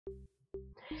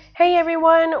Hey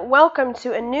everyone, welcome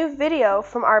to a new video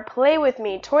from our Play With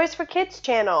Me Toys for Kids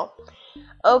channel.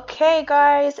 Okay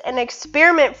guys, an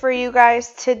experiment for you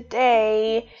guys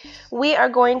today. We are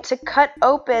going to cut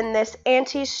open this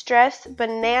anti-stress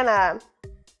banana.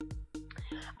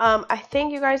 I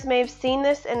think you guys may have seen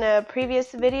this in a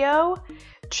previous video,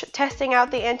 testing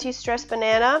out the anti-stress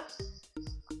banana.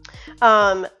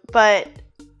 But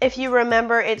if you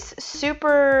remember, it's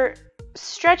super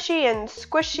stretchy and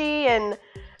squishy and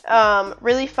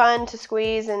really fun to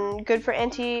squeeze and good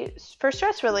for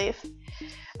stress relief.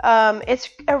 It's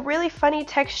a really funny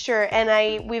texture,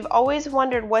 and we've always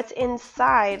wondered what's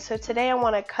inside. So today I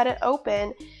want to cut it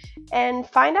open and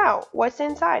find out what's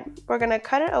inside. We're gonna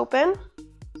cut it open.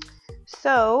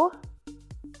 So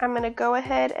I'm gonna go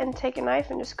ahead and take a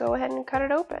knife and just go ahead and cut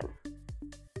it open.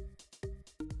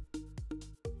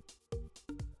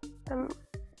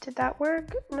 Did that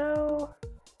work? No.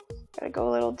 Gotta go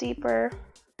a little deeper.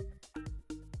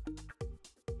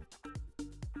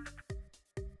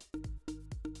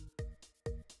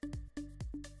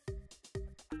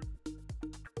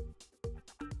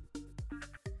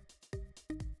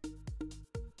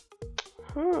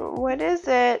 What is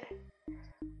it?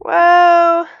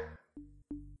 Whoa!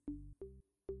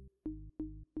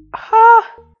 Huh!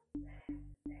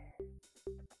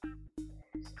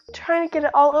 Trying to get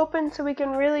it all open so we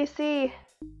can really see.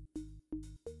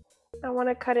 I want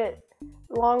to cut it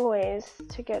long ways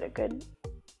to get a good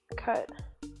cut.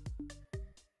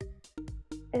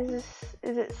 Is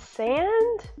it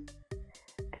sand?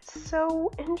 It's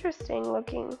so interesting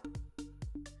looking.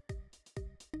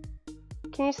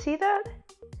 Can you see that?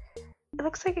 It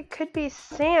looks like it could be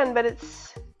sand, but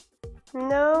it's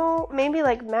no, maybe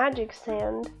like magic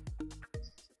sand.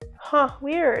 Huh,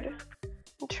 weird.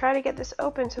 I'll try to get this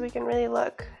open so we can really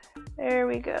look. There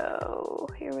we go.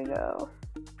 Here we go.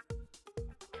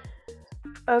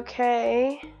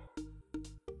 Okay.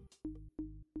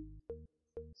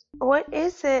 What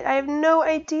is it? I have no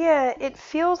idea. It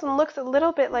feels and looks a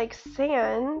little bit like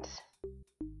sand.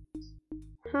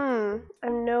 I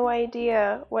have no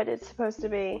idea what it's supposed to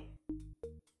be.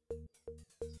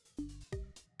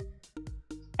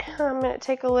 I'm going to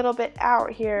take a little bit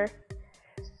out here.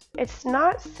 It's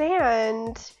not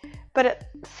sand, but it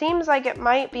seems like it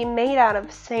might be made out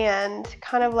of sand,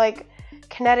 kind of like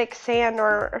kinetic sand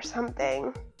or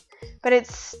something. But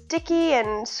it's sticky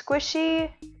and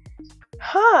squishy.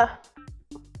 Huh.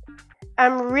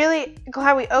 I'm really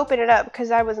glad we opened it up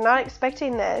because I was not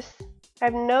expecting this. I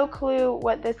have no clue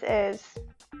what this is.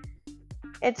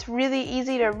 It's really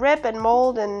easy to rip and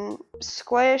mold and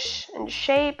squish and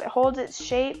shape. It holds its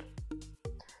shape.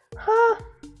 Huh.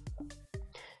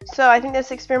 So I think this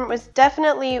experiment was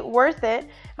definitely worth it.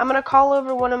 I'm going to call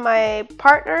over one of my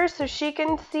partners so she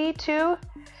can see too,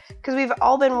 because we've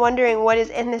all been wondering what is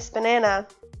in this banana.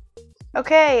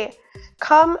 Okay,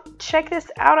 come check this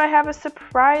out. I have a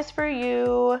surprise for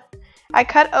you. I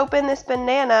cut open this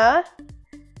banana,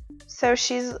 so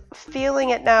she's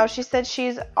feeling it now. She said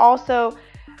she's also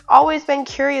always been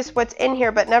curious what's in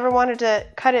here, but never wanted to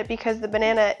cut it because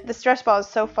the stress ball is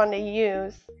so fun to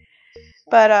use.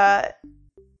 But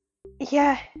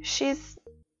yeah, she's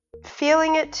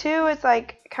feeling it too. It's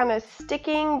like kind of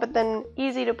sticking, but then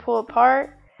easy to pull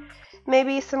apart.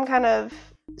 Maybe some kind of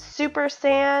super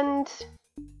sand.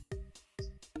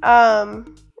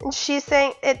 And she's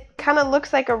saying it kind of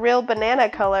looks like a real banana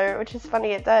color, which is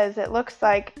funny. It does. It looks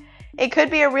like it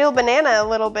could be a real banana a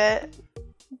little bit,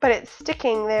 but it's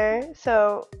sticking there.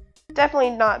 So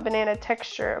definitely not banana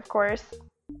texture, of course.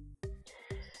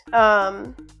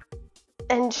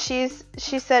 And she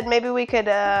said maybe we could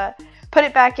put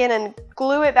it back in and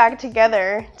glue it back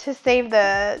together to save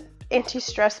the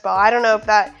anti-stress ball. I don't know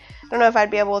if I'd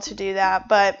be able to do that,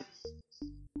 but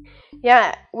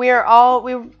yeah, we've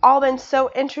all been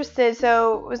so interested.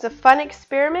 So it was a fun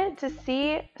experiment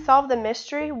to solve the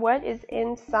mystery. What is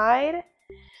inside?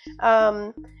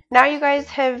 Now you guys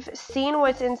have seen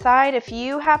what's inside. If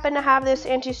you happen to have this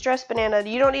anti-stress banana,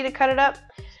 you don't need to cut it up.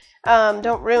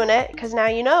 Don't ruin it, because now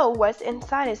you know what's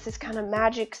inside. It's this kind of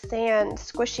magic sand,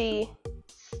 squishy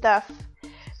stuff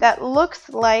that looks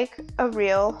like a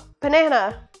real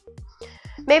banana.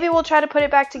 Maybe we'll try to put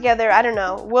it back together. I don't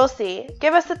know. We'll see.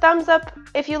 Give us a thumbs up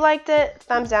if you liked it.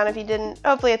 Thumbs down if you didn't.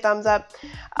 Hopefully a thumbs up.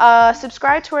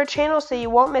 Subscribe to our channel so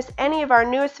you won't miss any of our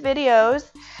newest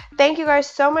videos. Thank you guys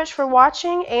so much for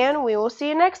watching, and we will see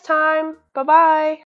you next time. Bye-bye.